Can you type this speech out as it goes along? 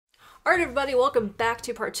Alright everybody, welcome back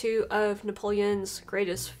to part 2 of Napoleon's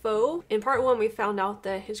greatest foe. In part 1 we found out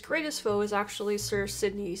that his greatest foe is actually Sir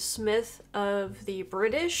Sidney Smith of the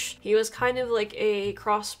British. He was kind of like a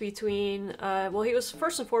cross between, well, he was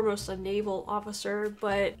first and foremost a naval officer,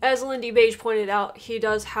 but as Lindybeige pointed out, he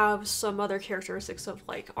does have some other characteristics of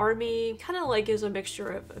like army, kind of like is a mixture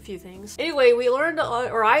of a few things. Anyway, we learned a lot,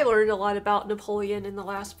 or I learned a lot about Napoleon in the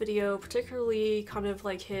last video, particularly kind of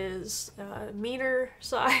like his meaner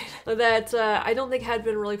side. That I don't think had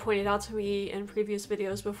been really pointed out to me in previous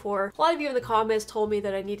videos before. A lot of you in the comments told me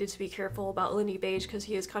that I needed to be careful about Lindybeige because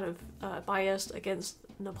he is kind of biased against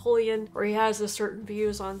Napoleon, or he has certain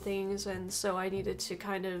views on things, and so I needed to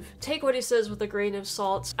kind of take what he says with a grain of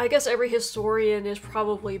salt. I guess every historian is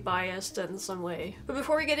probably biased in some way. But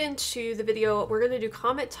before we get into the video, we're going to do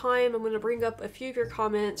comment time. I'm going to bring up a few of your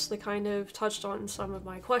comments that kind of touched on some of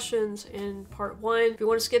my questions in part 1. If you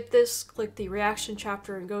want to skip this, click the reaction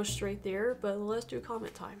chapter and go straight there, but let's do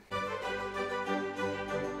comment time.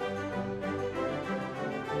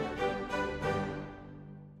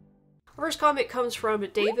 First comment comes from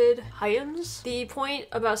David Hyams. The point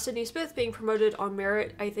about Sidney Smith being promoted on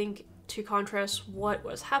merit, I think, to contrast what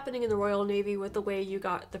was happening in the Royal Navy with the way you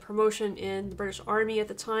got the promotion in the British Army at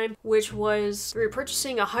the time, which was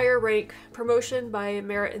purchasing a higher rank. Promotion by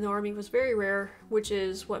merit in the Army was very rare, which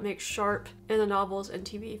is what makes Sharp in the novels and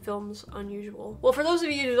TV films unusual. Well, for those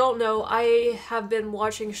of you who don't know, I have been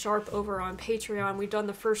watching Sharp over on Patreon. We've done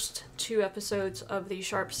the first 2 episodes of the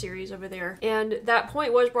Sharp series over there, and that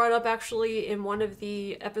point was brought up actually in one of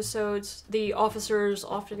the episodes. The officers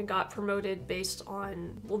often got promoted based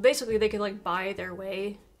on, well, basically they could like buy their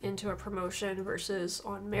way into a promotion versus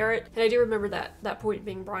on merit, and I do remember that point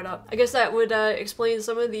being brought up. I guess that would explain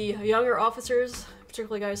some of the younger officers,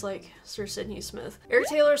 particularly guys like Sir Sidney Smith. Eric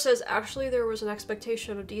Taylor says, actually there was an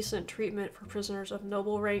expectation of decent treatment for prisoners of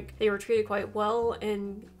noble rank. They were treated quite well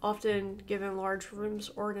and often given large rooms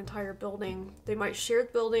or an entire building. They might share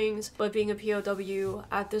buildings, but being a POW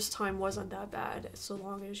at this time wasn't that bad, so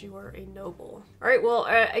long as you were a noble. Alright, well,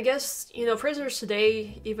 I guess, you know, prisoners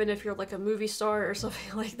today, even if you're like a movie star or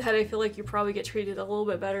something like that, I feel like you probably get treated a little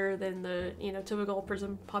bit better than the, you know, typical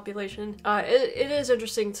prison population. It is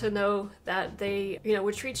interesting to know that they, you know,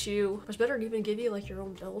 would treat you much better and even give you like your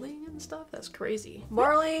own building and stuff. That's crazy.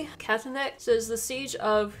 Marley Katanek says the siege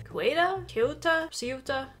of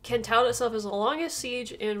Ceuta can tout itself as the longest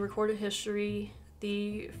siege in recorded history.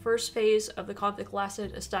 The first phase of the conflict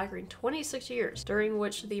lasted a staggering 26 years, during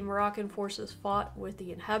which the Moroccan forces fought with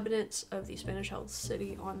the inhabitants of the Spanish-held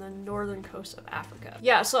city on the northern coast of Africa.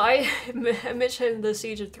 Yeah, so I mentioned the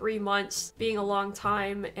siege of 3 months being a long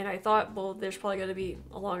time, and I thought, well, there's probably going to be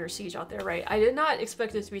a longer siege out there, right? I did not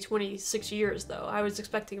expect it to be 26 years, though. I was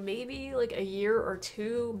expecting maybe like a year or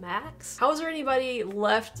 2 max. How is there anybody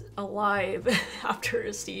left alive after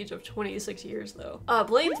a siege of 26 years, though?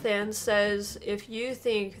 Blamethan says, if you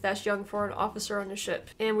think that's young for an officer on the ship.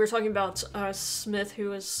 And we're talking about Smith, who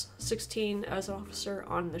was 16 as an officer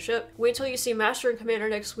on the ship. Wait till you see Master and Commander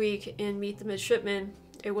next week and meet the midshipmen.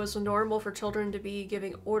 It was normal for children to be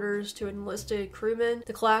giving orders to enlisted crewmen.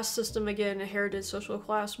 The class system, again, inherited social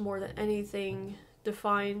class more than anything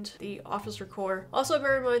defined the officer corps. Also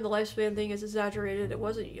bear in mind the lifespan thing is exaggerated. It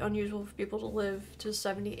wasn't unusual for people to live to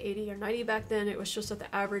 70, 80, or 90 back then. It was just that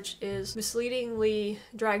the average is misleadingly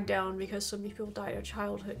dragged down because so many people died of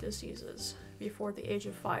childhood diseases before the age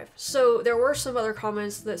of 5. So there were some other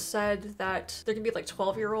comments that said that there could be like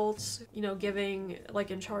 12-year-olds, you know, giving,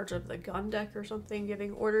 like in charge of the gun deck or something,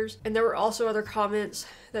 giving orders. And there were also other comments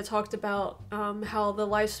that talked about how the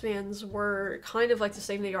lifespans were kind of like the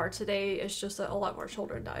same they are today. It's just that a lot more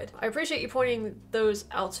children died. I appreciate you pointing those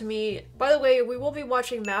out to me. By the way, we will be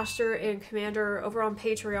watching Master and Commander over on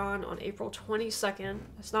Patreon on April 22nd.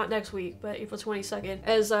 It's not next week, but April 22nd.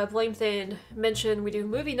 As Blamethan mentioned, we do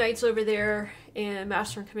movie nights over there, and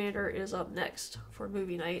Master and Commander is up next for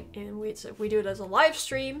movie night, and we do it as a live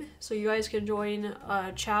stream, so you guys can join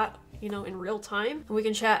chat, you know, in real time, and we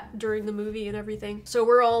can chat during the movie and everything. So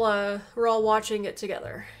we're all watching it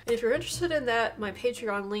together. And if you're interested in that, my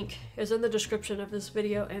Patreon link is in the description of this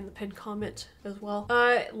video and the pinned comment as well.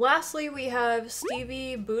 Lastly, we have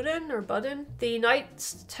Stevie Budden. The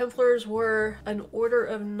Knights Templars were an order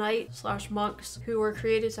of knight/monks who were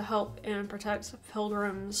created to help and protect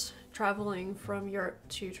pilgrims traveling from Europe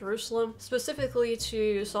to Jerusalem, specifically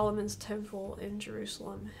to Solomon's temple in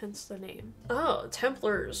Jerusalem, hence the name. Oh,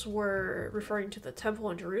 Templars were referring to the temple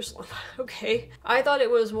in Jerusalem. Okay. I thought it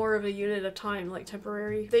was more of a unit of time, like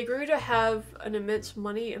temporary. They grew to have an immense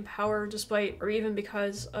money and power despite, or even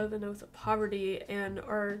because of an oath of poverty, and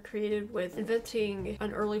are created with inventing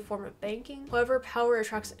an early form of banking. However, power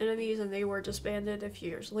attracts enemies and they were disbanded a few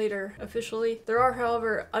years later officially. There are,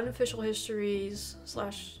 however, unofficial histories /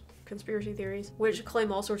 conspiracy theories which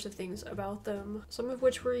claim all sorts of things about them, some of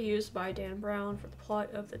which were used by Dan Brown for the plot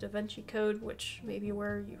of the Da Vinci Code, which may be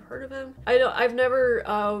where you've heard of him. I've never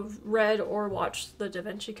read or watched the Da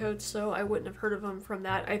Vinci Code, so I wouldn't have heard of him from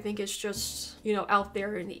that. I think it's just, you know, out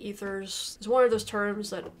there in the ethers. It's one of those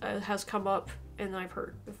terms that has come up and I've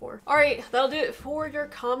heard before. Alright, that'll do it for your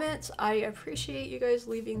comments. I appreciate you guys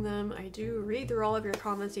leaving them. I do read through all of your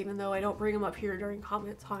comments even though I don't bring them up here during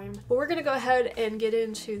comment time. But we're gonna go ahead and get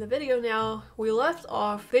into the video now. We left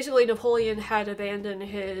off, basically Napoleon had abandoned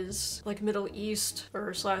his like Middle East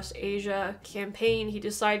or / Asia campaign. He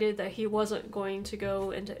decided that he wasn't going to go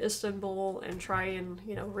into Istanbul and try and,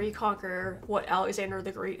 you know, reconquer what Alexander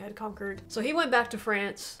the Great had conquered. So he went back to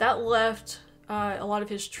France. That left a lot of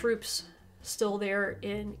his troops still there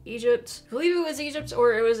in Egypt. I believe it was Egypt,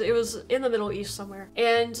 or it was in the Middle East somewhere.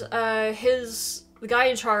 And the guy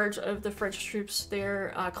in charge of the French troops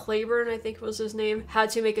there, Claiborne, I think was his name, had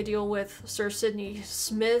to make a deal with Sir Sidney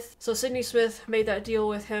Smith. So Sidney Smith made that deal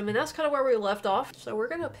with him, and that's kind of where we left off. So we're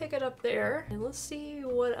gonna pick it up there, and let's see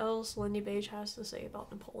what else Lindybeige has to say about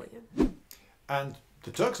Napoleon. And the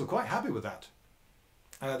Turks were quite happy with that.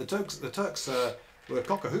 The Turks were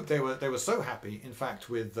cock-a-hoop. They were so happy, in fact,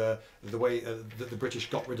 with the way that the British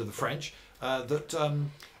got rid of the French, that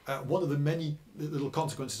one of the many little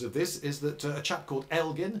consequences of this is that a chap called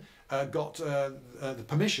Elgin got the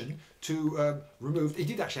permission to remove. He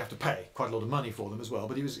did actually have to pay quite a lot of money for them as well,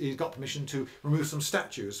 but he got permission to remove some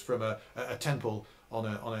statues from a temple on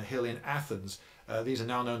a hill in Athens. These are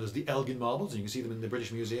now known as the Elgin marbles, and you can see them in the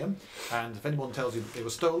British Museum. And if anyone tells you that they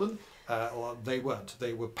were stolen, or they weren't.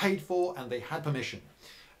 They were paid for and they had permission.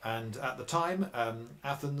 And at the time,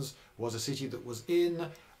 Athens was a city that was in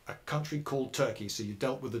a country called Turkey, so you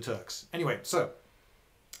dealt with the Turks. Anyway, so,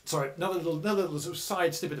 sorry, another little sort of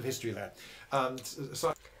side snippet of history there. So,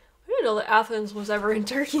 I didn't know that Athens was ever in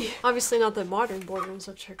Turkey. Obviously not the modern borders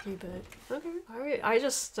of Turkey, but okay. I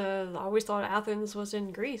just always thought Athens was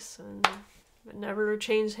in Greece and it never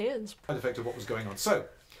changed hands. Side effect of what was going on. So,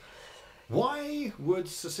 why would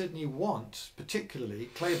Sir Sidney want, particularly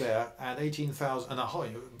Kléber and 18,000 and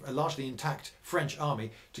a largely intact French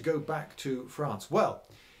army, to go back to France? Well,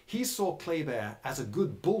 he saw Kléber as a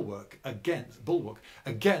good bulwark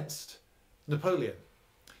against Napoleon,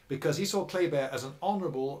 because he saw Kléber as an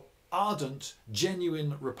honourable, ardent,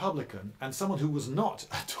 genuine Republican, and someone who was not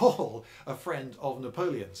at all a friend of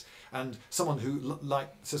Napoleon's, and someone who, like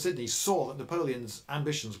Sir Sidney, saw that Napoleon's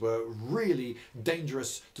ambitions were really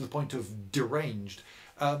dangerous to the point of deranged.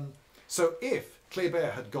 So if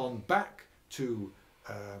Kléber had gone back to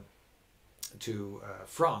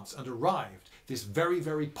France and arrived, this very,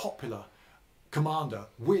 very popular commander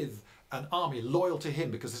with an army loyal to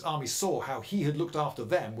him, because this army saw how he had looked after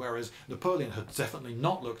them, whereas Napoleon had definitely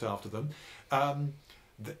not looked after them,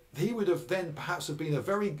 he would have then perhaps have been a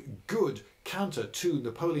very good counter to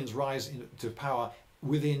Napoleon's rise to power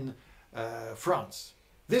within France.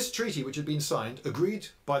 This treaty, which had been signed, agreed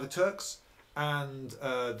by the Turks and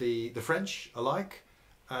the French alike,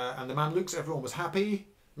 and the Mamluks. Everyone was happy.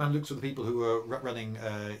 Mamluks were the people who were running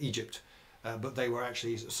Egypt. But they were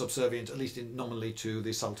actually subservient, at least nominally, to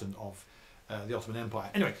the Sultan of the Ottoman Empire.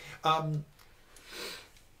 Anyway,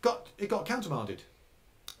 it got countermanded.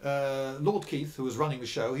 Lord Keith, who was running the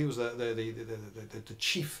show, he was the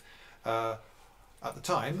chief at the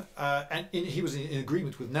time, and he was in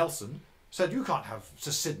agreement with Nelson, said, you can't have Sir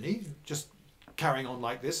Sidney just carrying on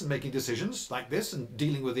like this and making decisions like this and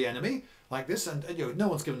dealing with the enemy like this, and you know, no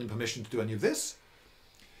one's given him permission to do any of this.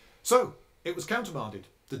 So it was countermanded.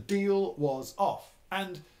 The deal was off.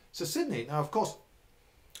 And Sir Sidney, now of course,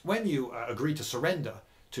 when you agree to surrender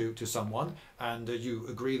to someone, and you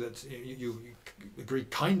agree that you agree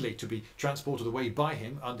kindly to be transported away by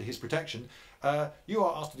him under his protection, you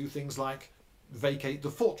are asked to do things like vacate the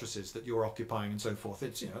fortresses that you're occupying and so forth.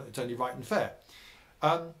 It's, you know, it's only right and fair.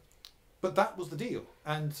 But that was the deal.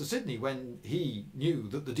 And Sir Sidney, when he knew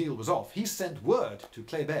that the deal was off, he sent word to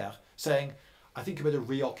Kléber saying, I think you better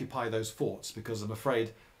reoccupy those forts, because I'm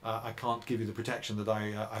afraid I can't give you the protection that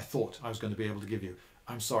I thought I was going to be able to give you.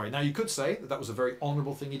 I'm sorry. Now, you could say that that was a very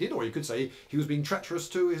honourable thing he did, or you could say he was being treacherous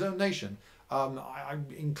to his own nation. I'm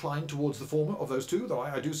inclined towards the former of those two, though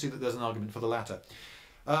I do see that there's an argument for the latter.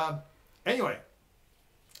 Anyway,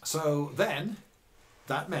 so then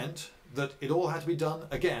that meant that it all had to be done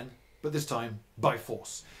again, but this time by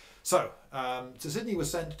force. So Sir Sidney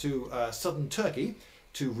was sent to southern Turkey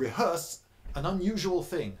to rehearse an unusual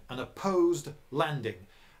thing, an opposed landing.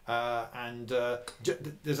 There's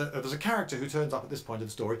a character who turns up at this point of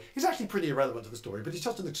the story. He's actually pretty irrelevant to the story, but he's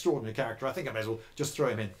just an extraordinary character. I think I may as well just throw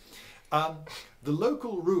him in. The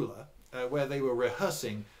local ruler, where they were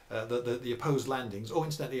rehearsing the opposed landings, or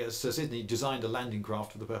incidentally, as Sir Sidney designed a landing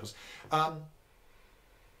craft for the purpose,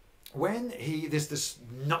 when this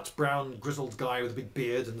nut brown grizzled guy with a big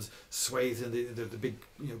beard and swathed in the big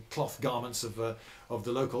cloth garments of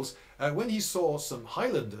the locals, when he saw some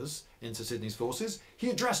Highlanders in Sir Sidney's forces, he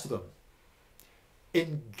addressed them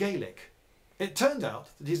in Gaelic. It turned out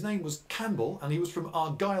that his name was Campbell and he was from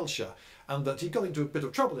Argyllshire, and that he got into a bit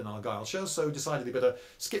of trouble in Argyllshire, so decided he better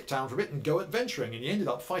skip town for a bit and go adventuring, and he ended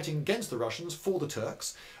up fighting against the Russians for the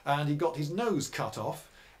Turks, and he got his nose cut off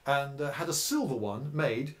and had a silver one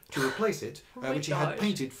made to replace it, which he had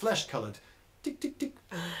painted flesh-coloured. Tick, tick, tick.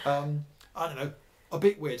 I don't know, a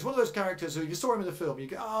bit weird. It's one of those characters who, if you saw him in the film, you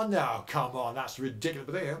go, oh no, come on, that's ridiculous.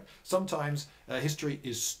 But there, sometimes history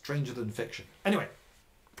is stranger than fiction. Anyway.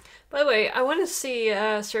 By the way, I want to see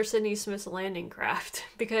Sir Sidney Smith's landing craft,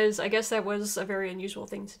 because I guess that was a very unusual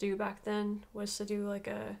thing to do back then, was to do like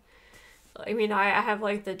a... I mean, I have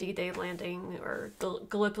like the D-Day landing or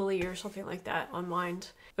Gallipoli or something like that on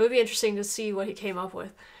mind. It would be interesting to see what he came up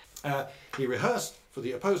with. He rehearsed for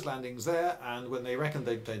the opposed landings there, and when they reckoned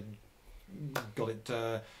they'd got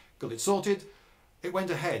it sorted, it went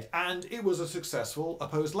ahead, and it was a successful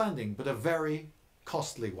opposed landing, but a very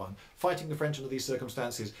costly one. Fighting the French under these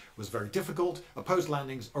circumstances was very difficult. Opposed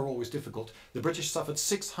landings are always difficult. The British suffered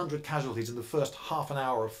 600 casualties in the first half an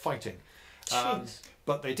hour of fighting.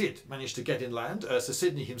 But they did manage to get inland. Sir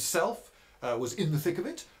Sidney himself was in the thick of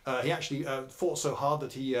it. He actually fought so hard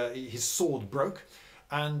that his sword broke,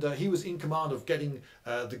 and he was in command of getting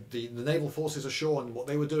the naval forces ashore and what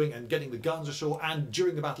they were doing, and getting the guns ashore, and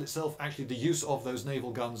during the battle itself actually the use of those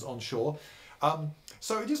naval guns on shore.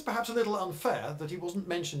 So it is perhaps a little unfair that he wasn't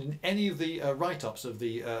mentioned in any of the write-ups of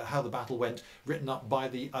the how the battle went, written up by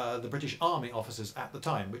the British Army officers at the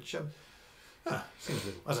time, which seems a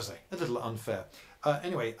little, as I say, a little unfair.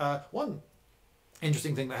 Anyway, one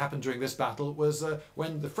interesting thing that happened during this battle was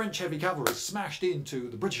when the French heavy cavalry smashed into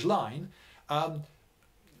the British line.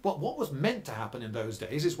 What was meant to happen in those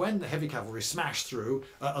days is when the heavy cavalry smashed through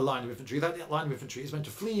a line of infantry, that line of infantry is meant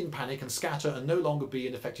to flee in panic and scatter and no longer be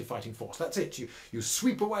an effective fighting force. That's it. You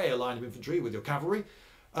sweep away a line of infantry with your cavalry.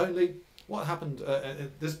 Only what happened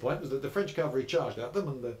at this point was that the French cavalry charged at them,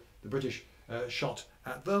 and the British shot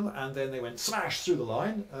at them, and then they went smash through the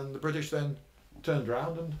line, and the British then turned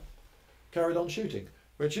round and carried on shooting,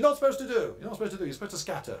 which you're not supposed to do. You're not supposed to do. You're supposed to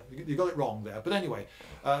scatter. You got it wrong there. But anyway,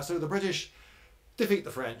 so the British defeat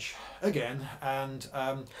the French again and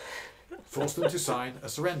force them to sign a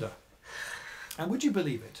surrender. And would you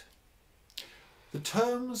believe it? The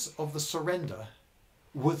terms of the surrender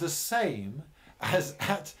were the same as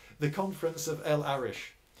at the Conference of El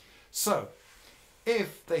Arish. So,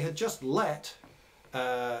 if they had just let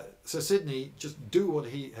Sir Sidney just do what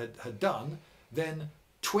he had done, then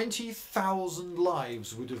 20,000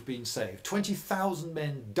 lives would have been saved. 20,000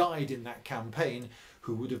 men died in that campaign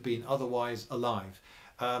who would have been otherwise alive.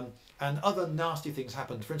 And other nasty things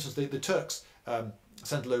happened. For instance, the Turks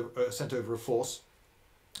sent over a force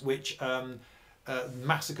which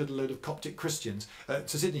massacred a load of Coptic Christians.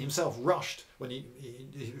 Sir Sidney himself rushed when he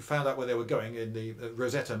found out where they were going in the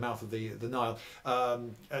Rosetta mouth of the Nile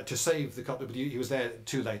to save the Coptic, but he was there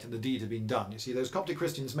too late and the deed had been done. You see, those Coptic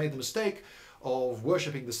Christians made the mistake of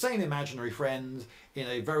worshipping the same imaginary friend in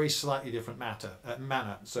a very slightly different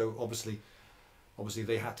manner. So obviously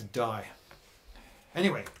they had to die.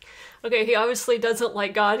 Anyway. Okay, he obviously doesn't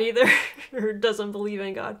like God either, or doesn't believe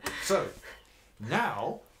in God. So,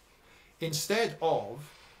 now, instead of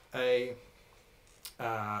a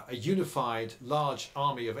unified large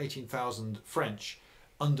army of 18,000 French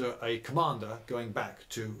under a commander going back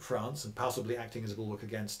to France and possibly acting as a bulwark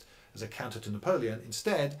as a counter to Napoleon,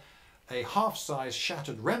 instead, a half-size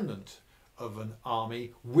shattered remnant of an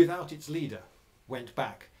army without its leader went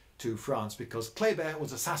back to France because Kléber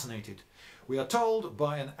was assassinated. We are told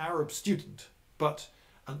by an Arab student, but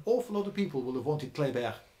an awful lot of people will have wanted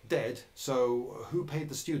Kléber dead, so who paid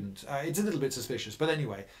the student? It's a little bit suspicious, but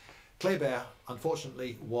anyway, Kléber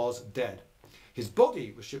unfortunately was dead. His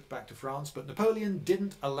body was shipped back to France, but Napoleon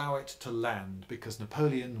didn't allow it to land because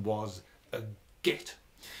Napoleon was a git.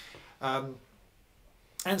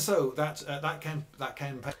 And so that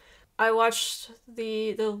campaign. I watched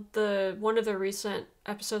the one of the recent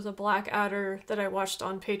episodes of Blackadder that I watched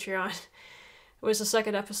on Patreon. It was the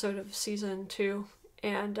second episode of season 2,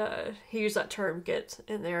 and he used that term "get"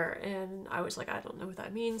 in there, and I was like, I don't know what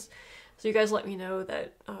that means. So you guys let me know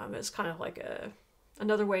that it's kind of like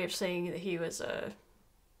another way of saying that he was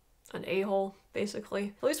an a-hole,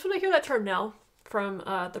 basically. At least when I hear that term now from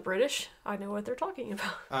the British, I know what they're talking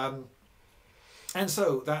about. And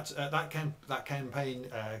so that campaign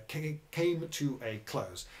came to a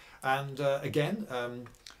close, and again,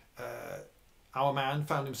 our man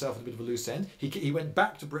found himself at a bit of a loose end. He went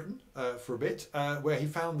back to Britain for a bit, where he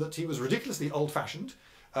found that he was ridiculously old-fashioned.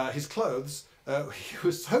 His clothes, he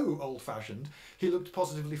was so old-fashioned, he looked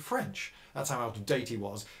positively French. That's how out of date he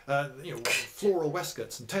was. Floral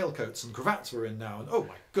waistcoats and tailcoats and cravats were in now, and oh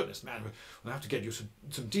my goodness, man, we'll have to get you some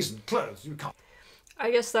decent clothes. You can't. I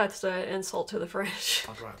guess that's an insult to the French.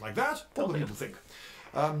 Can't write like that. What do people think?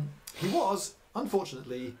 He was,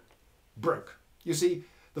 unfortunately, broke. You see,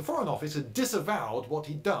 the Foreign Office had disavowed what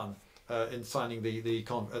he'd done in signing at the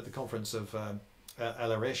conference of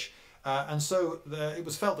El Arish, and so it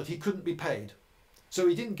was felt that he couldn't be paid. So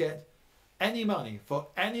he didn't get any money for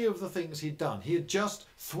any of the things he'd done. He had just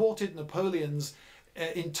thwarted Napoleon's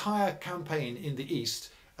entire campaign in the East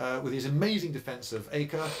with his amazing defence of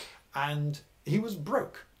Acre, and he was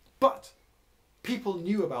broke. But people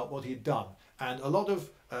knew about what he'd done, and a lot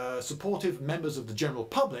of supportive members of the general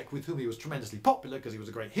public, with whom he was tremendously popular because he was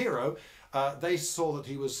a great hero, they saw that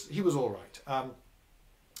he was all right.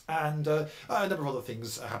 And a number of other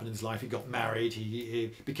things happened in his life. He got married.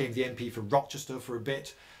 He became the MP for Rochester for a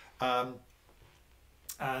bit. Oh,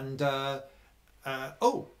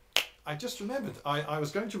 I just remembered. I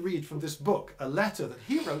was going to read from this book a letter that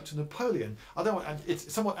he wrote to Napoleon. I don't.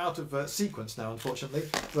 It's somewhat out of sequence now, unfortunately,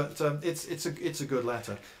 but it's a good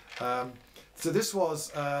letter. So this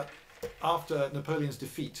was after Napoleon's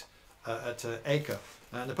defeat at Acre.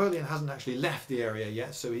 Napoleon hasn't actually left the area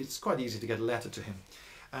yet, so it's quite easy to get a letter to him.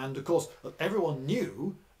 And of course, everyone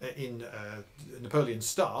knew in Napoleon's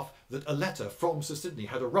staff that a letter from Sir Sidney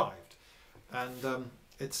had arrived, and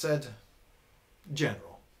it said,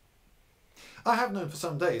 "General, I have known for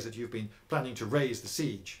some days that you've been planning to raise the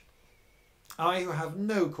siege. I, who have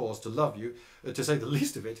no cause to love you, to say the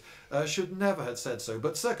least of it, should never have said so,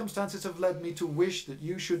 but circumstances have led me to wish that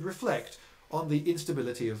you should reflect on the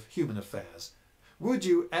instability of human affairs. Would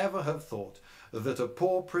you ever have thought that a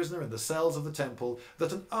poor prisoner in the cells of the temple,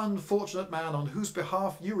 that an unfortunate man on whose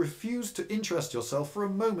behalf you refused to interest yourself for a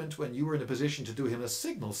moment when you were in a position to do him a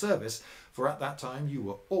signal service, for at that time you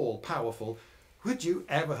were all-powerful, would you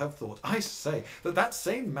ever have thought, I say, that that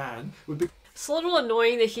same man would be..." It's a little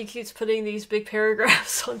annoying that he keeps putting these big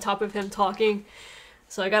paragraphs on top of him talking,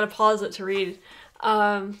 so I gotta pause it to read.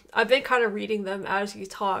 I've been kind of reading them as he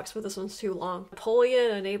talks, but this one's too long.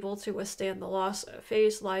 Napoleon, unable to withstand the loss of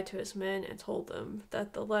face, lied to his men and told them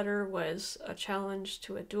that the letter was a challenge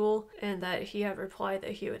to a duel, and that he had replied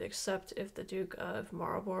that he would accept if the Duke of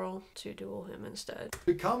Marlborough to duel him instead.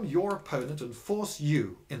 "Become your opponent and force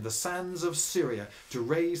you in the sands of Syria to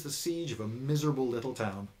raise the siege of a miserable little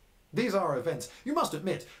town. These are events, you must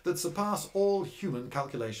admit, that surpass all human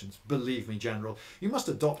calculations. Believe me, General, you must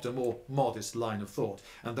adopt a more modest line of thought,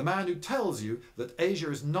 and the man who tells you that Asia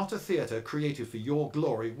is not a theatre created for your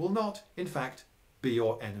glory will not, in fact, be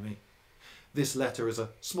your enemy. This letter is a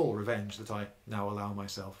small revenge that I now allow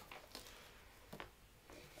myself."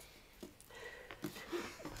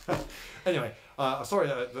 Anyway, sorry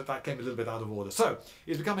that came a little bit out of order. So,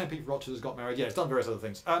 he's become MP for Rochester, got married, yeah, he's done various other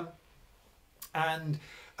things.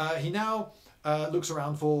 He now looks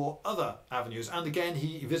around for other avenues, and again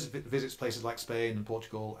he visits places like Spain and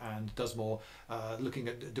Portugal and does more looking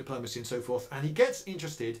at diplomacy and so forth, and he gets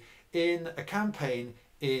interested in a campaign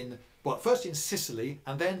in, well, first in Sicily,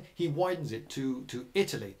 and then he widens it to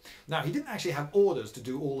Italy. Now, he didn't actually have orders to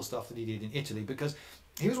do all the stuff that he did in Italy, because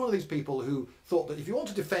he was one of these people who thought that if you want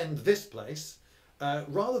to defend this place,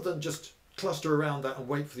 rather than just cluster around that and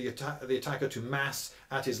wait for the attacker to mass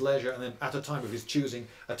at his leisure and then at a time of his choosing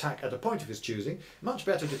attack at a point of his choosing, much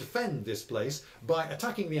better to defend this place by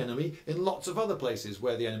attacking the enemy in lots of other places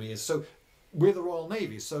where the enemy is. So we're the Royal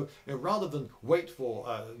Navy, so rather than wait for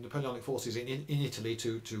Napoleonic forces in Italy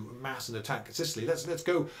to mass and attack Sicily, let's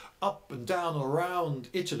go up and down and around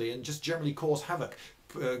Italy and just generally cause havoc,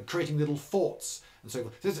 creating little forts and so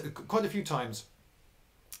forth. There's quite a few times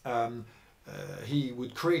he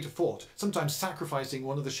would create a fort, sometimes sacrificing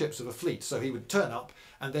one of the ships of a fleet. So he would turn up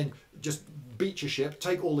and then just beach a ship,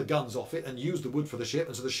 take all the guns off it and use the wood for the ship,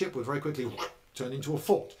 and so the ship would very quickly turn into a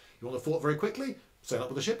fort. You want a fort very quickly? sail up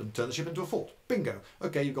with a ship and turn the ship into a fort. Bingo.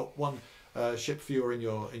 Okay, you've got one ship fewer in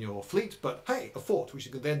your fleet, but hey, a fort which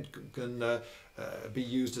can be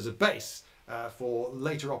used as a base for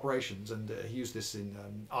later operations, and he used this in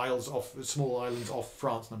small islands off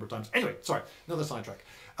France a number of times. Anyway, sorry, another sidetrack.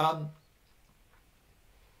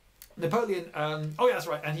 Napoleon, oh yeah, that's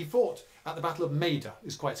right, and he fought at the Battle of Maida,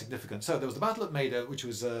 is quite significant. So there was the Battle of Maida, which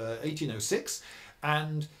was 1806,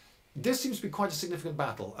 and this seems to be quite a significant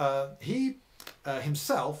battle. He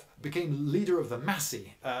himself became leader of the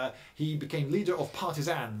Massi. He became leader of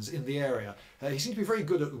partisans in the area. He seemed to be very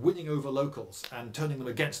good at winning over locals and turning them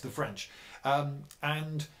against the French.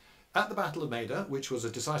 And at the Battle of Maida, which was a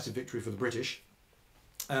decisive victory for the British,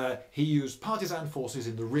 he used partisan forces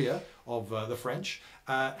in the rear of the French.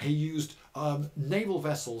 He used naval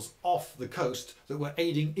vessels off the coast that were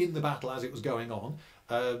aiding in the battle as it was going on.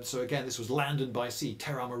 So again, this was land and by sea,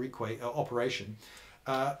 terra marique operation.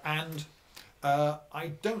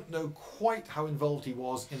 I don't know quite how involved he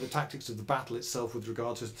was in the tactics of the battle itself with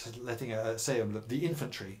regard to letting, the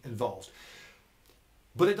infantry involved.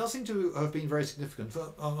 But it does seem to have been very significant, for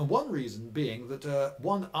one reason being that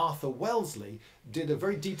one Arthur Wellesley did a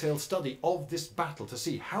very detailed study of this battle to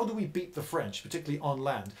see how do we beat the French, particularly on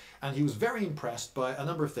land. And he was very impressed by a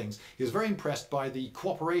number of things. He was very impressed by the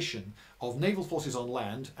cooperation of naval forces on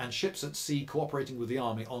land and ships at sea cooperating with the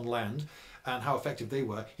army on land, and how effective they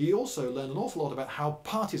were. He also learned an awful lot about how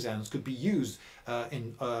partisans could be used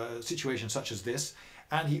in situations such as this.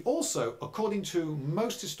 And he also, according to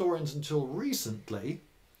most historians until recently,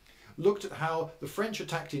 looked at how the French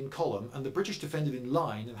attacked in column and the British defended in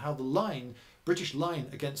line, and how the British line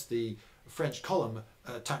against the French column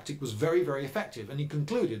tactic was very, very effective. And he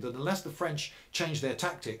concluded that unless the French changed their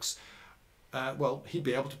tactics, well, he'd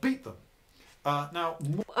be able to beat them.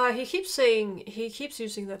 He keeps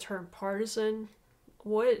using the term partisan.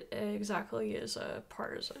 What exactly is a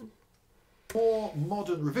partisan? More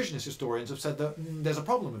modern revisionist historians have said that there's a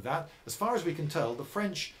problem with that. As far as we can tell, the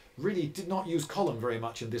French really did not use column very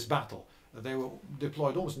much in this battle. They were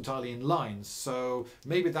deployed almost entirely in lines, so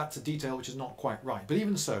maybe that's a detail which is not quite right. But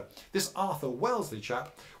even so, this Arthur Wellesley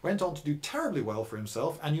chap went on to do terribly well for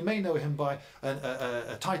himself, and you may know him by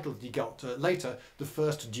a title that he got later, the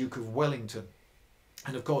first Duke of Wellington.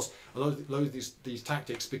 And of course, a lot of these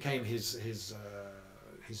tactics became his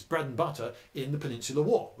bread and butter in the Peninsular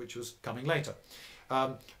War, which was coming later.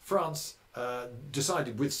 France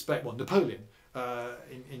decided with Spain, well, Napoleon,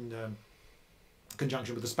 in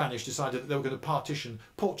conjunction with the Spanish, decided that they were going to partition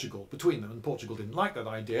Portugal between them, and Portugal didn't like that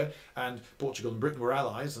idea, and Portugal and Britain were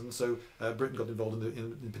allies, and so Britain got involved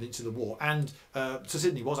in the Peninsular War, and Sir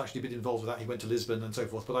Sidney was actually a bit involved with that. He went to Lisbon and so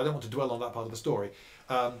forth, but I don't want to dwell on that part of the story,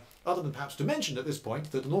 other than perhaps to mention at this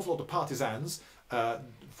point that an awful lot of partisans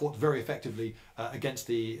fought very effectively against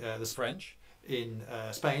the French in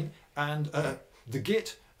Spain, and the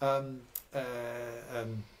Git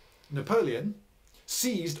Napoleon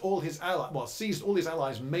seized all his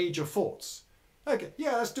allies' major forts. Okay,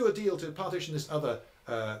 yeah, let's do a deal to partition this other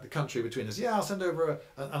the country between us. Yeah, I'll send over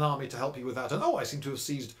an army to help you with that. And oh, I seem to have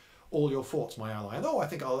seized all your forts, my ally. And oh, I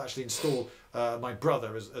think I'll actually install my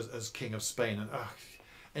brother as king of Spain. And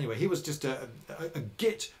anyway, he was just a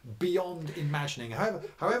git beyond imagining.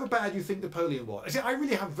 However bad you think Napoleon was. See, I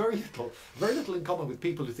really have very little in common with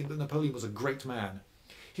people who think that Napoleon was a great man.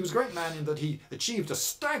 He was a great man in that he achieved a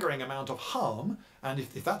staggering amount of harm, and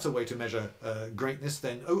if that's a way to measure greatness,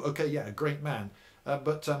 then oh, okay, yeah, a great man.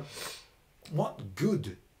 But what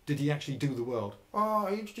good did he actually do the world? Oh,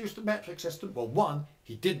 he introduced the metric system. Well, one,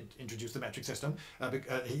 he didn't introduce the metric system.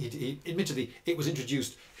 He admittedly, it was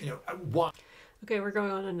introduced, one. Okay, we're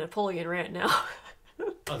going on a Napoleon rant now.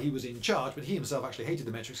 Well, he was in charge, but he himself actually hated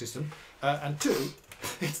the metric system. And two,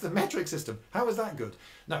 it's the metric system. How is that good?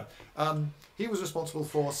 No, he was responsible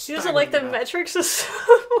for... He doesn't like the metric system.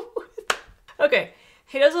 Okay,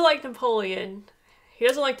 he doesn't like Napoleon. He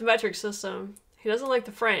doesn't like the metric system. He doesn't like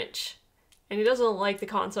the French. And he doesn't like the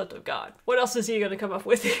concept of God. What else is he going to come up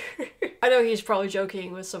with here? I know he's probably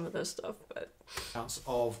joking with some of this stuff, but...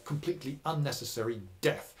 ...of completely unnecessary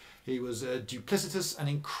death. He was duplicitous and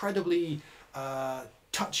incredibly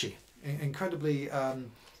touchy. Incredibly...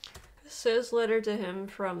 His letter to him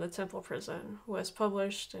from the Temple prison was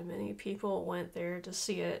published, and many people went there to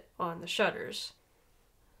see it on the shutters.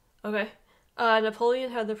 Okay.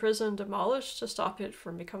 Napoleon had the prison demolished to stop it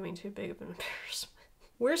from becoming too big of an embarrassment.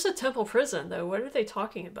 Where's the Temple prison, though? What are they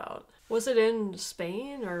talking about? Was it in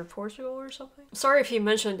Spain or Portugal or something? Sorry if he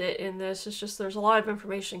mentioned it in this, it's just there's a lot of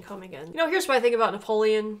information coming in. Here's what I think about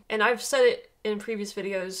Napoleon, and I've said it in previous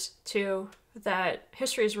videos too that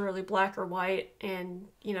history is really black or white, and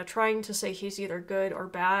you know, trying to say he's either good or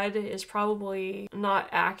bad is probably not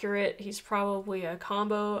accurate. He's probably a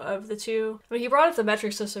combo of the two. I mean, he brought up the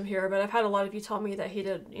metric system here, but I've had a lot of you tell me that he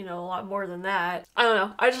did, you know, a lot more than that. I don't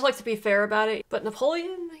know. I just like to be fair about it. But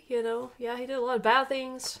Napoleon, you know, yeah, he did a lot of bad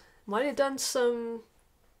things. Might have done some,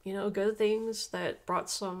 you know, good things that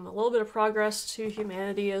brought a little bit of progress to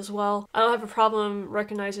humanity as well. I don't have a problem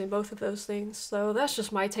recognizing both of those things, so that's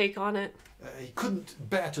just my take on it. He couldn't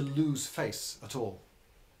bear to lose face at all.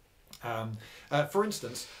 For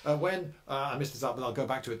instance, when, I missed this up, but I'll go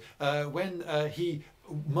back to it, when he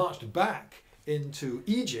marched back into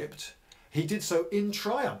Egypt, he did so in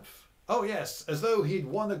triumph. Oh yes, as though he'd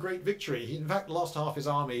won a great victory. He in fact lost half his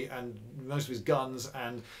army and most of his guns,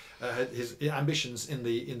 and his ambitions in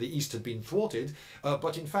the east had been thwarted.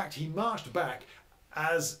 But in fact, he marched back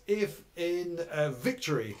as if in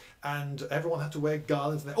victory, and everyone had to wear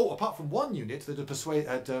garlands. Oh, apart from one unit that had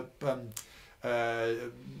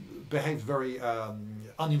behaved very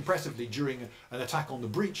unimpressively during an attack on the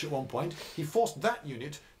breach at one point. He forced that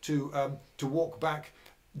unit to walk back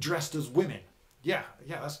dressed as women. Yeah,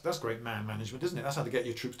 that's great man management, isn't it? That's how to get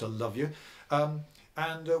your troops to love you.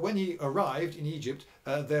 And when he arrived in Egypt,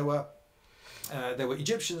 there were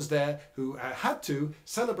Egyptians there who had to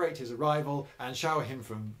celebrate his arrival and shower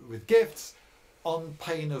him with gifts on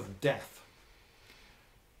pain of death.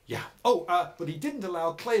 Yeah. Oh, but he didn't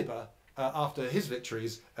allow Kleber after his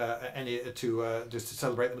victories to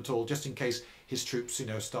celebrate them at all, just in case his troops, you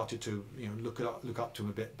know, started to, you know, look up to him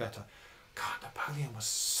a bit better. God, Napoleon was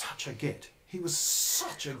such a git. He was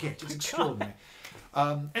such a git. It's extraordinary.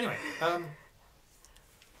 Anyway.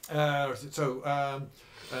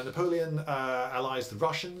 Napoleon allies the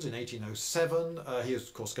Russians in 1807. He was,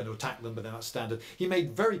 of course, going to attack them, but then that's standard. He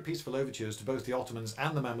made very peaceful overtures to both the Ottomans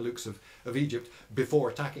and the Mamluks of Egypt before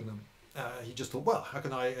attacking them. He just thought, well, how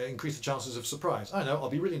can I increase the chances of surprise? I know, I'll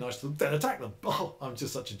be really nice to them, then attack them. Oh, I'm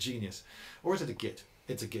just such a genius. Or is it a git?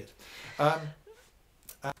 It's a git.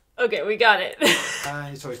 Okay, we got it.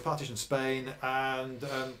 So he's partitioned Spain, and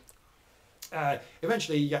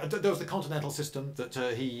eventually, yeah, there was the continental system that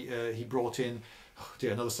he brought in. Oh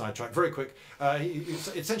dear, another sidetrack. Very quick.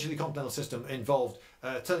 Essentially, the continental system involved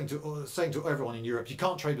saying to everyone in Europe, you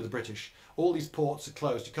can't trade with the British. All these ports are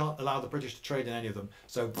closed. You can't allow the British to trade in any of them.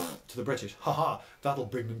 So to the British, haha, that'll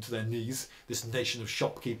bring them to their knees. This nation of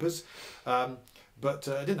shopkeepers. But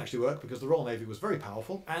it didn't actually work because the Royal Navy was very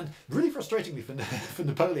powerful, and really frustratingly for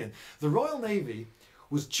Napoleon, the Royal Navy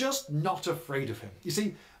was just not afraid of him. You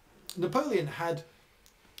see, Napoleon had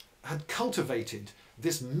cultivated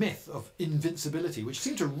this myth of invincibility, which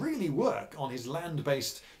seemed to really work on his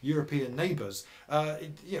land-based European neighbours.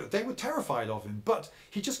 You know, they were terrified of him, but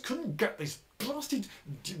he just couldn't get this blasted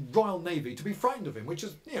Royal Navy to be frightened of him, which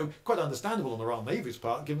is, you know, quite understandable on the Royal Navy's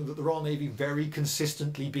part, given that the Royal Navy very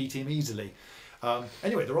consistently beat him easily.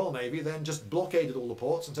 Anyway, the Royal Navy then just blockaded all the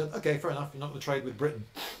ports and said, okay, fair enough, you're not going to trade with Britain.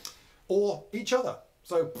 Or each other.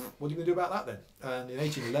 So what are you going to do about that then? And in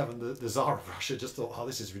 1811, the Tsar of Russia just thought, oh,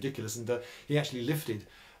 this is ridiculous. And he actually lifted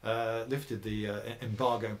the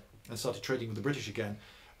embargo and started trading with the British again.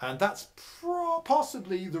 And that's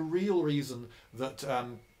possibly the real reason that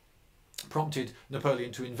prompted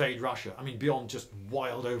Napoleon to invade Russia. I mean, beyond just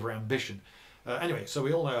wild over ambition. Anyway, so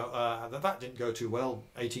we all know that didn't go too well.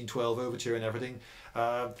 1812 overture and everything.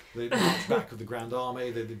 The march back of the Grand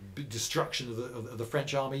Army, the destruction of the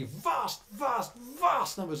French army, vast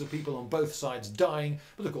numbers of people on both sides dying.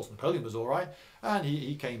 But of course, Napoleon was all right, and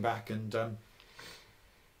he came back and.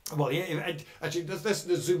 Well, actually, let's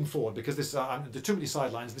zoom forward because there are too many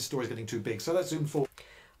sidelines. This story is getting too big, so let's zoom forward.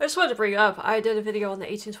 I just wanted to bring up, I did a video on the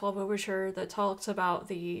 1812 overture that talks about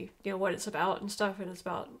what it's about and stuff, and it's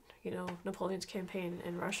about, you know, Napoleon's campaign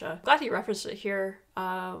in Russia. Glad you referenced it here.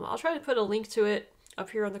 I'll try to put a link to it up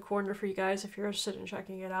here on the corner for you guys if you're interested in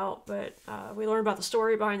checking it out. But we learned about the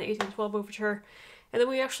story behind the 1812 overture, and then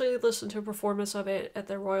we actually listened to a performance of it at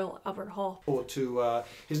the Royal Albert Hall. Or to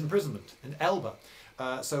his imprisonment in Elba.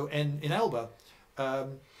 So in Elba,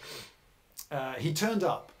 he turned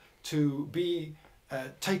up to be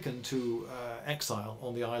taken to exile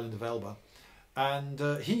on the island of Elba. And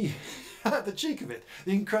he, the cheek of it,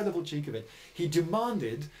 the incredible cheek of it, he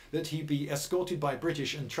demanded that he be escorted by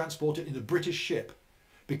British and transported in a British ship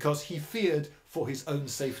because he feared for his own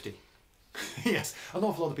safety. Yes, an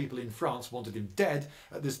awful lot of people in France wanted him dead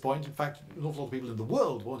at this point. In fact, an awful lot of people in the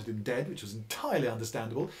world wanted him dead, which was entirely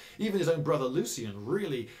understandable. Even his own brother Lucien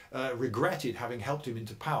really regretted having helped him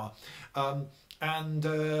into power. And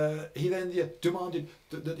he then demanded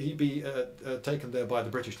that he be taken there by the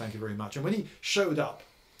British, thank you very much. And when he showed up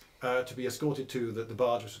to be escorted to the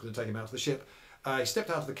barge which was going to take him out to the ship. He stepped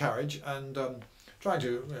out of the carriage and, trying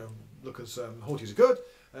to look as haughty as he could,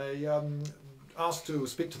 he asked to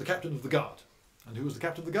speak to the captain of the guard. And who was the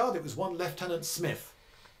captain of the guard? It was one Lieutenant Smith.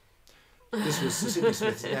 This was Sir Sidney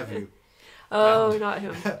Smith's nephew. Oh, And not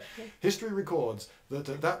him. history records that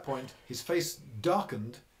at that point his face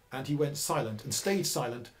darkened and he went silent and stayed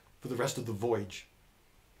silent for the rest of the voyage.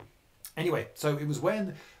 Anyway, so it was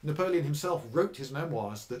when Napoleon himself wrote his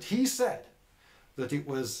memoirs that he said that it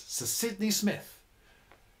was Sir Sidney Smith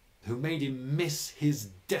who made him miss his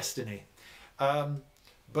destiny.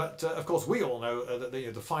 But of course, we all know that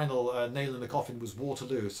the final nail in the coffin was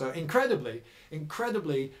Waterloo. So incredibly,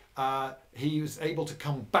 he was able to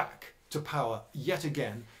come back to power yet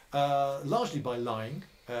again, largely by lying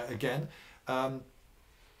again.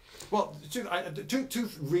 Well, two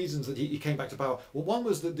reasons that he came back to power. Well, one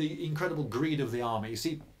was the incredible greed of the army. You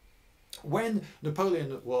see, when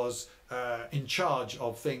Napoleon was in charge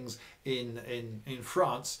of things in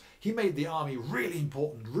France, he made the army really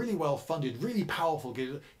important, really well funded, really powerful,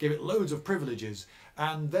 gave it loads of privileges,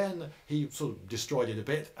 and then he sort of destroyed it a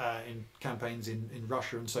bit in campaigns in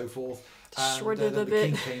Russia and so forth. Destroyed and it a the bit.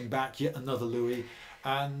 king came back, yet another Louis,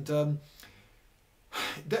 and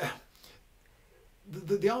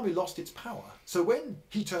the army lost its power. So when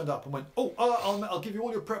he turned up and went, "Oh, I'll give you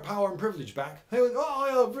all your power and privilege back," they went, "Oh,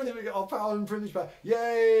 yeah, brilliant, we get our power and privilege back.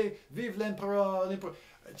 Yay, vive l'empereur, l'empereur."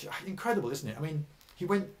 Incredible, isn't it? I mean, he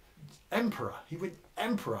went emperor. He went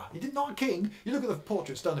emperor. He did not king. You look at the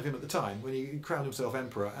portraits done of him at the time when he crowned himself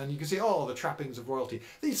emperor, and you can see all the trappings of royalty.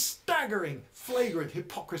 The staggering, flagrant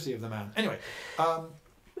hypocrisy of the man. Anyway,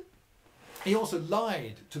 he also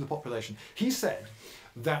lied to the population. He said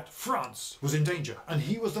that France was in danger, and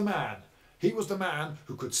he was the man. He was the man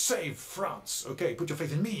who could save France. Okay, put your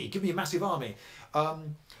faith in me. Give me a massive army.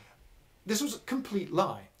 This was a complete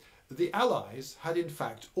lie. The Allies had in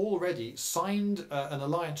fact already signed an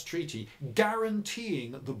alliance treaty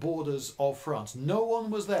guaranteeing the borders of France. No one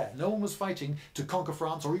was there. No one was fighting to conquer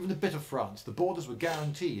France or even a bit of France. The borders were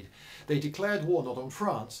guaranteed. They declared war not on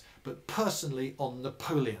France, but personally on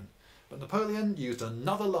Napoleon. But Napoleon used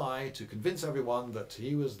another lie to convince everyone that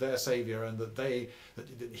he was their saviour and that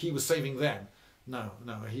he was saving them. No,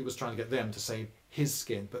 he was trying to get them to save his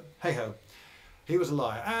skin. But hey-ho, he was a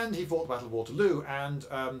liar. And he fought the Battle of Waterloo. And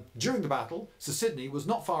during the battle, Sir Sidney was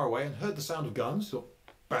not far away and heard the sound of guns. Thought,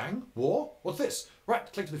 bang, war? What's this?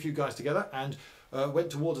 Right, collected a few guys together and went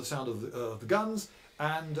towards the sound of the guns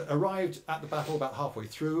and arrived at the battle about halfway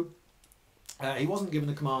through. He wasn't given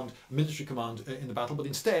a military command in the battle, but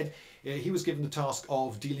instead he was given the task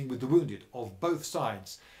of dealing with the wounded of both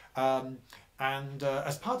sides.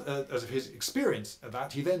 As part of his experience of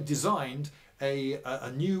that, he then designed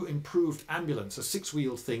a new improved ambulance, a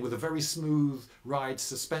six-wheeled thing with a very smooth ride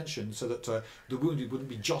suspension so that the wounded wouldn't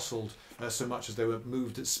be jostled so much as they were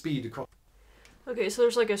moved at speed across. Okay, so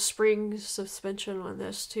there's like a spring suspension on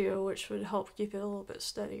this too, which would help keep it a little bit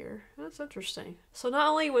steadier. That's interesting. So not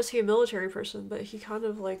only was he a military person, but he kind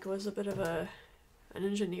of like was a bit of an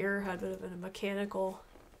engineer, had a bit of a mechanical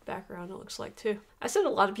background, it looks like too. I said a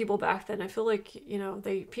lot of people back then, I feel like,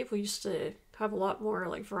 people used to have a lot more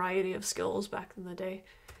like variety of skills back in the day.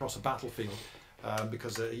 Across a battlefield,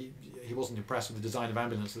 because he wasn't impressed with the design of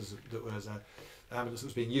ambulances that was ambulance that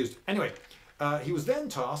was being used. Anyway, he was then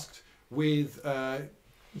tasked with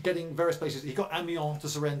getting various places. He got Amiens to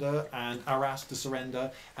surrender and Arras to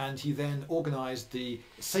surrender, and he then organised the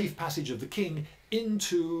safe passage of the king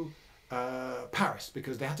into Paris,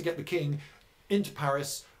 because they had to get the king into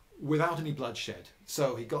Paris without any bloodshed.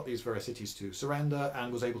 So he got these various cities to surrender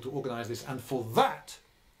and was able to organise this, and for that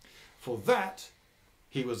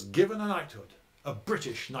he was given a knighthood, a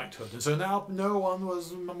British knighthood. And so now no one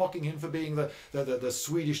was mocking him for being the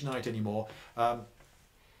Swedish knight anymore.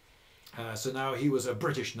 So now he was a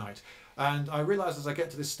British knight. And I realised as I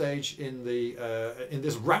get to this stage in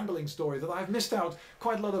this rambling story that I've missed out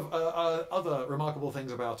quite a lot of other remarkable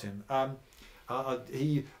things about him.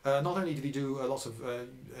 He not only did he do lots of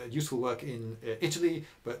useful work in Italy,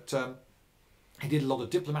 but he did a lot of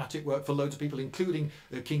diplomatic work for loads of people, including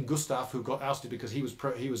King Gustav, who got ousted because he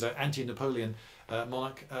was an anti-Napoleon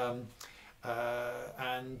monarch.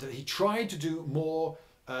 And he tried to do more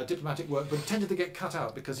diplomatic work, but tended to get cut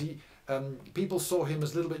out because people saw him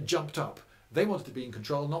as a little bit jumped up. They wanted to be in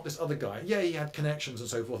control, not this other guy. Yeah, he had connections and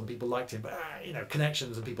so forth, and people liked him, but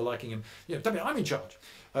connections and people liking him. Tell me, I'm in charge.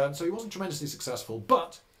 So he wasn't tremendously successful,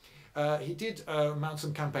 but he did mount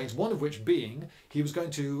some campaigns, one of which being he was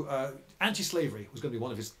going to, anti-slavery was going to be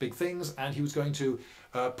one of his big things, and he was going to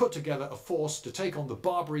put together a force to take on the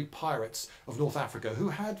Barbary pirates of North Africa, who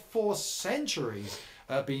had for centuries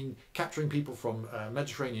been capturing people from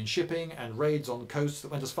Mediterranean shipping and raids on coasts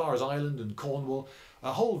that went as far as Ireland and Cornwall.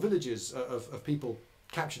 Whole villages of people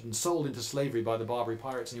captured and sold into slavery by the Barbary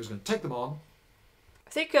pirates, and he was going to take them on. I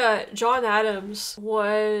think John Adams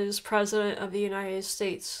was president of the United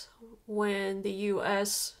States when the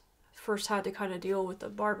U.S. first had to kind of deal with the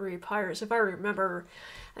Barbary pirates, if I remember.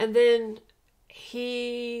 And then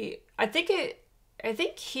I think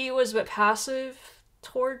he was a bit passive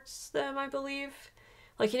towards them, I believe.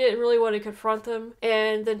 Like, he didn't really want to confront them.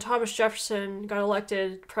 And then Thomas Jefferson got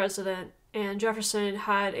elected president, and Jefferson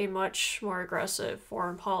had a much more aggressive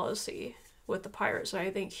foreign policy with the pirates, and I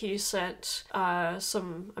think he sent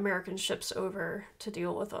some American ships over to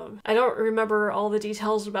deal with them. I don't remember all the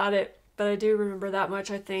details about it, but I do remember that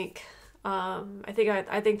much, I think. I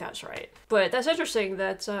think that's right. But that's interesting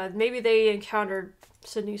that maybe they encountered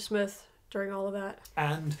Sidney Smith during all of that.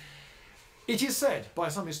 And it is said by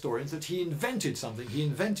some historians that he invented something. He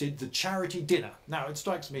invented the charity dinner. Now, it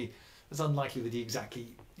strikes me as unlikely that he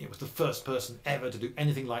exactly was the first person ever to do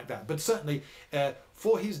anything like that. But certainly,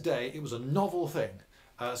 for his day, it was a novel thing.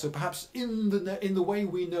 So perhaps in the way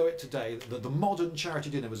we know it today, the modern charity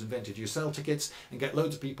dinner was invented. You sell tickets and get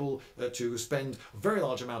loads of people to spend a very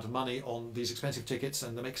large amount of money on these expensive tickets,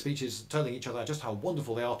 and they make speeches telling each other just how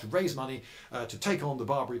wonderful they are to raise money to take on the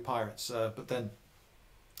Barbary pirates. But then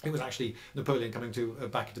it was actually Napoleon coming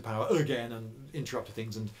back into power again and interrupted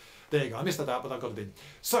things. And there you go. I missed that out, but I've got it in.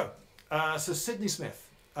 So Sidney Smith.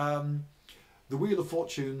 The wheel of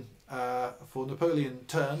fortune for Napoleon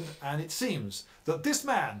turned, and it seems that this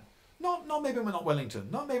man, not Wellington,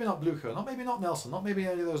 maybe not Blucher, maybe not Nelson, not maybe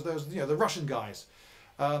any of those the Russian guys,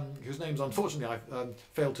 whose names unfortunately I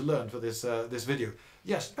failed to learn for this video.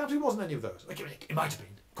 Yes, perhaps he wasn't any of those. It might have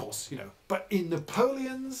been, of course, but in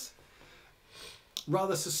Napoleon's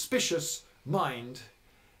rather suspicious mind,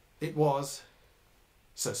 it was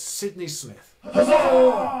Sir Sidney Smith.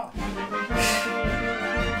 Huzzah!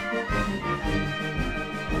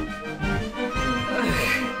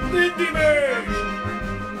 Lindybeige!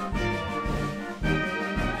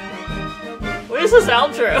 What is this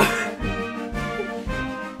outro?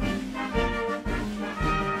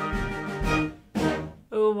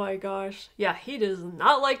 Oh my gosh. Yeah, he does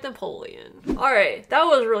not like Napoleon. Alright, that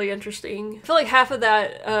was really interesting. I feel like half of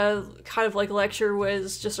that kind of like lecture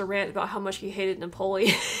was just a rant about how much he hated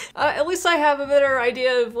Napoleon. At least I have a better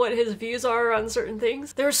idea of what his views are on certain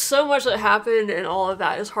things. There's so much that happened, and all of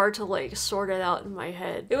that is hard to like sort it out in my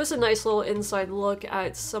head. It was a nice little inside look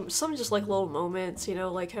at some just like little moments,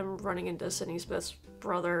 like him running into Sidney Smith's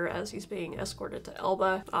brother as he's being escorted to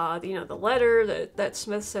Elba. The letter that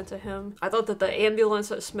Smith sent to him. I thought that the ambulance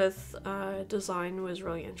that Smith designed was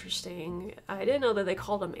really interesting. I didn't know that they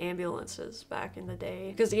called them ambulances back in the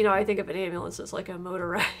day, because I think of an ambulance as like a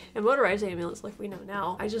motorized ambulance like we know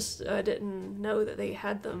now. I just didn't know that they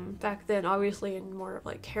had them back then, obviously in more of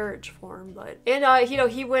like carriage form. But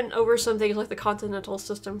he went over some things like the continental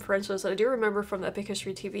system, for instance. I do remember from the Epic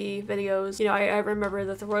History TV videos. I remember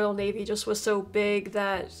that the Royal Navy just was so big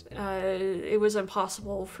that it was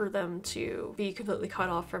impossible for them to be completely cut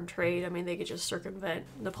off from trade. I mean, they could just circumvent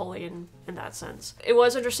Napoleon in that sense. It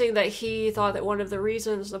was interesting that he thought that one of the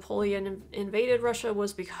reasons Napoleon invaded Russia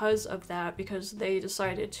was because of that, because they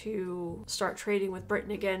decided to start trading with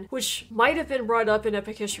Britain again, which might have been brought up in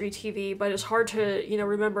Epic History TV, but it's hard to,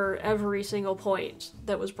 remember every single point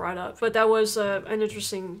that was brought up. But that was an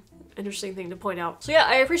interesting thing to point out. So yeah,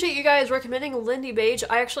 I appreciate you guys recommending Lindybeige.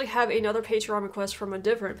 I actually have another Patreon request from a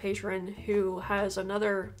different patron who has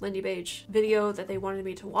another Lindybeige video that they wanted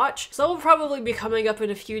me to watch. So that will probably be coming up in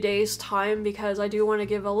a few days' time, because I do want to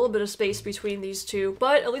give a little bit of space between these two.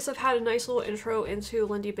 But at least I've had a nice little intro into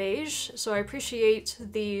Lindybeige, so I appreciate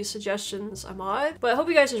the suggestions, Ahmad. But I hope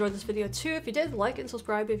you guys enjoyed this video too. If you did, like and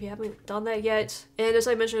subscribe if you haven't done that yet. And as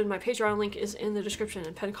I mentioned, my Patreon link is in the description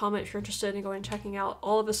and pinned comment if you're interested in going and checking out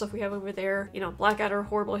all of the stuff we have over there. Blackadder,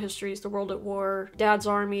 Horrible Histories, The World at War, Dad's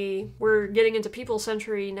Army. We're getting into People's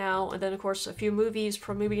Century now, and then of course a few movies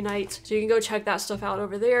from movie night, so you can go check that stuff out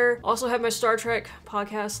over there. Also have my Star Trek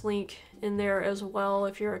podcast link in there as well.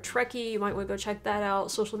 If you're a Trekkie, you might want to go check that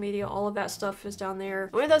out. Social media, all of that stuff is down there.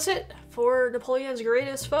 Anyway, that's it for Napoleon's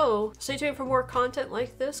greatest foe. Stay tuned for more content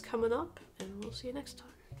like this coming up, and we'll see you next time.